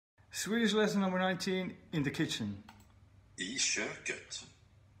Swedish lesson number 19, in the kitchen. I köket.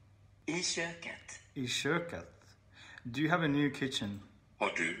 I köket. I köket. Do you have a new kitchen?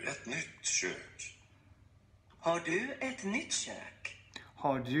 Har du ett nytt kök? Har du ett nytt kök?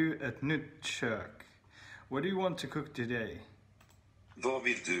 Har du ett nytt kök? What do you want to cook today? Vad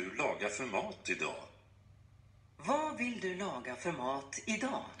vill du laga för mat idag? Vad vill du laga för mat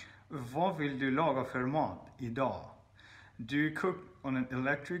idag? Vad vill du laga för mat idag? Do you cook on an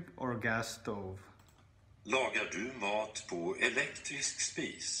electric or gas stove? Lagar du mat på elektrisk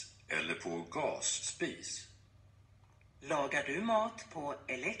spis eller på gasspis? Lagar du mat på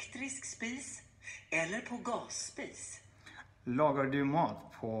elektrisk spis eller på gasspis? Lagar du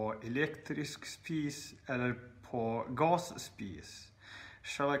mat på elektrisk spis eller på gasspis?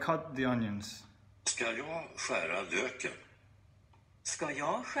 Shall I cut the onions? Ska jag skära löken? Ska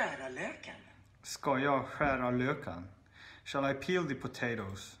jag skära löken? Ska jag skära löken? Shall I peel the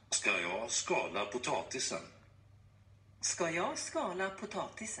potatoes? Ska jag skala potatisen? Ska jag skala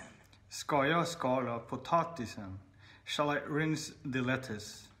potatisen? Ska jag skala potatisen? Shall I rinse the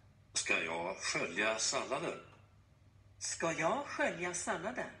lettuce? Ska jag skölja salladen? Ska jag skölja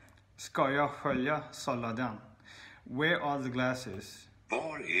salladen? Ska jag skölja salladen? Where are the glasses?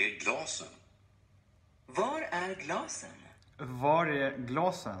 Var är glasen? Var är glasen? Var är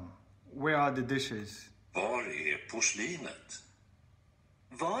glasen? Where are the dishes? Var är porslinet?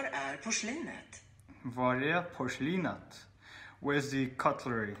 Var är porslinet? Var är porslinet? Where's the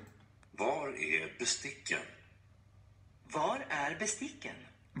cutlery? Var är besticken? Var är besticken?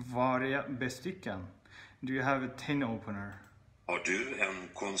 Var är besticken? Do you have a tin opener? Har du en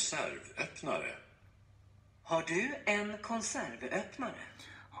konservöppnare? Har du en konservöppnare?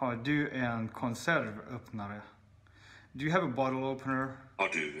 Har du en konservöppnare? Do you have a bottle opener? Har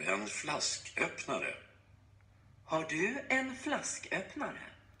du en flasköppnare? Har du en flasköppnare?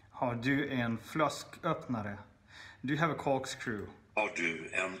 Har du en flasköppnare? Do you have a corkscrew? Har du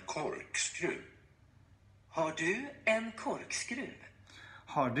en korkskruv? Har du en korkskruv?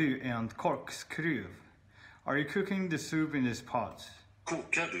 Har du en korkskruv? Are you cooking the soup in this pot?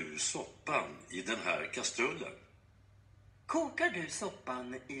 Kokar du soppan i den här kastrullen? Kokar du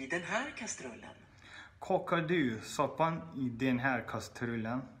soppan i den här kastrullen? Kokar du soppan i den här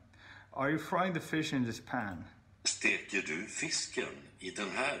kastrullen? Are you frying the fish in this pan? Steker du fisken i den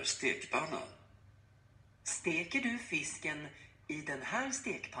här stekpannan? Steker du fisken i den här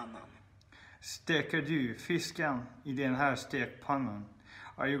stekpannan? Steker du fisken i den här stekpannan?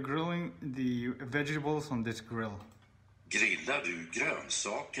 Are you grilling the vegetables on this grill? Grillar du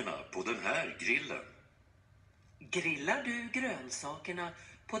grönsakerna på den här grillen? Grillar du grönsakerna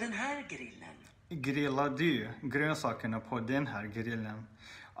på den här grillen? Grillar du grönsakerna på den här grillen?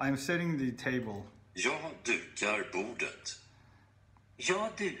 I'm setting the table. Jag dukar bordet. Jag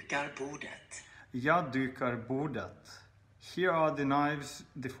dukar bordet. Jag dukar bordet. Here are the knives,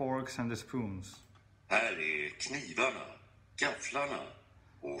 the forks and the spoons. Här är knivarna, gafflarna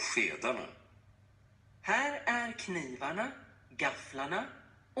och skedarna. Här är knivarna, gafflarna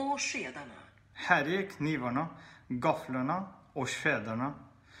och skedarna. Här är knivarna, gafflarna och skedarna.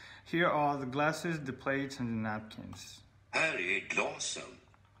 Here are the glasses, the plates and the napkins. Här är glasen,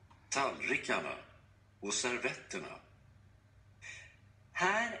 tallrikarna och servetterna.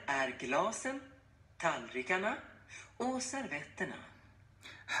 Här är glasen, tallrikarna och servetterna.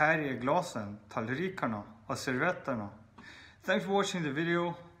 Här är glasen, tallrikarna och servetterna. Thanks for watching the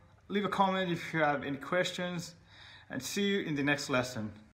video. Leave a comment if you have any questions and see you in the next lesson.